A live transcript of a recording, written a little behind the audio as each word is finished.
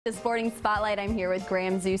The Sporting Spotlight, I'm here with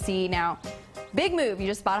Graham Zusi. Now, big move, you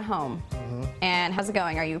just bought a home. And how's it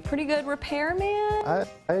going? Are you a pretty good repairman? I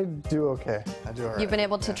do okay. I do all right. You've been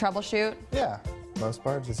able to troubleshoot? Yeah, most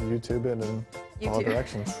part, just YouTube it and follow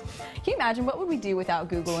directions. Can you imagine, what would we do without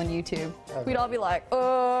Google and YouTube? We'd all be like,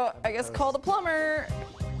 oh, I guess call the plumber.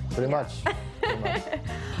 Pretty much.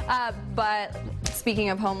 But speaking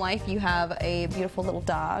of home life, you have a beautiful little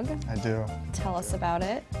dog. I do. Tell us about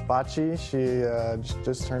it. Bachi, she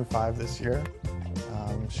just turned 5 this year.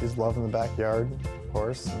 She's loving the backyard, of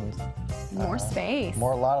course. And, more space. A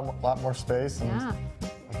lot more space. And yeah.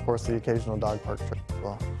 Of course, the occasional dog park trip as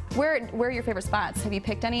well. Where are your favorite spots? Have you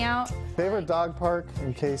picked any out? Favorite dog park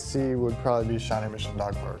in KC would probably be Shawnee Mission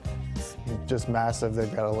Dog Park. It's just massive.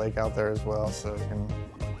 They've got a lake out there as well, so you can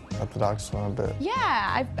let the dog swim a bit.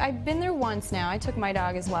 Yeah, I've been there once now. I took my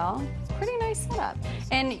dog as well. It's a pretty nice setup.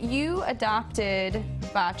 And you adopted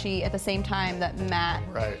Bachi at the same time that Matt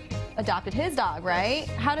adopted his dog, right?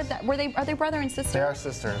 How did that? Are they brother and sister? They are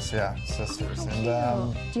sisters, yeah, sisters.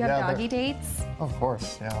 Oh, and do you have doggy dates? Of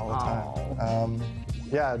course, yeah, all the time.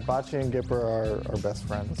 Yeah, Bachi and Gipper are best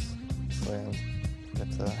friends. So, get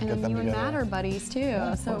them you together. and Matt are buddies too,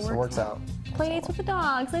 yeah, so it works out. Plays with the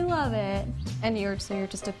dogs, I love it. And you're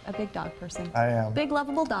just a big dog person. I am. Big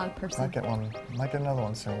lovable dog person. Might get another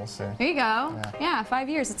one soon. We'll see. There you go. Yeah, 5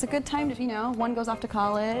 years. It's a good time to, one goes off to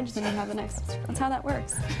college, then you have the next. That's how that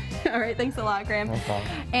works. All right, thanks a lot, Graham. No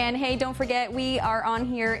problem. And hey, don't forget, we are on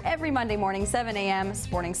here every Monday morning, 7 a.m.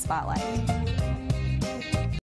 Sporting Spotlight.